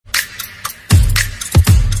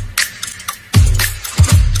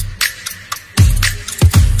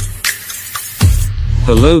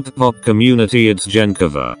Hello Kpop community, it's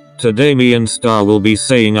Jenkova. Today me and Star will be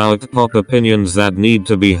saying our Kpop opinions that need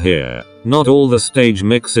to be here. Not all the stage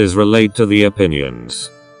mixes relate to the opinions.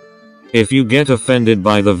 If you get offended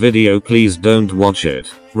by the video, please don't watch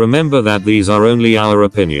it. Remember that these are only our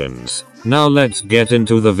opinions. Now let's get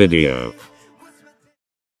into the video.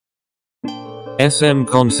 SM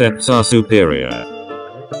concepts are superior.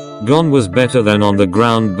 Gone was better than On the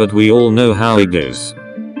Ground, but we all know how it is.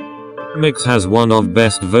 Mix has one of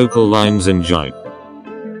best vocal lines in Jipe.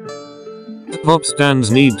 Pop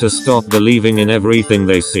stans need to stop believing in everything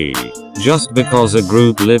they see. Just because a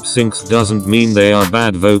group lip syncs doesn't mean they are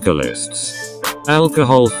bad vocalists.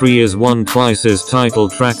 Alcohol Free is won Twice's title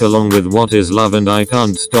track along with What Is Love and I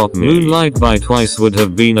Can't Stop Me. Moonlight by Twice would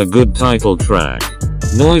have been a good title track.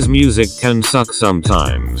 Noise music can suck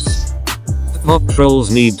sometimes. Pop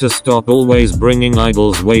trolls need to stop always bringing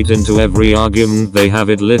idols' weight into every argument they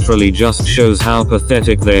have. It literally just shows how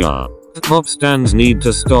pathetic they are. Pop stans need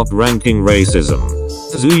to stop ranking racism.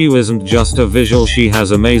 Zuyu isn't just a visual, she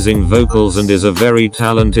has amazing vocals and is a very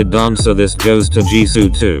talented dancer. This goes to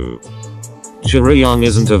Jisoo too. Chaeryeong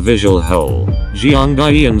isn't a visual whole.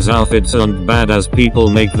 Jeongyeon's outfits aren't bad as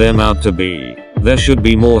people make them out to be. There should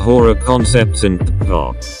be more horror concepts in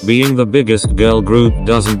Kpop. Being the biggest girl group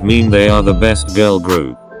doesn't mean they are the best girl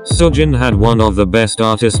group. Soojin had one of the best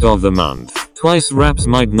artist of the month. Twice raps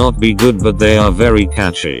might not be good, but they are very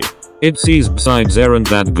catchy. ITZY's besides aren't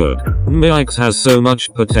that good. MIX has so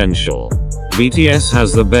much potential. BTS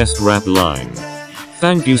has the best rap line.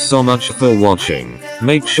 Thank you so much for watching.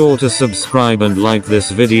 Make sure to subscribe and like this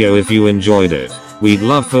video if you enjoyed it. We'd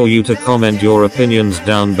love for you to comment your opinions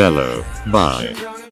down below. Bye.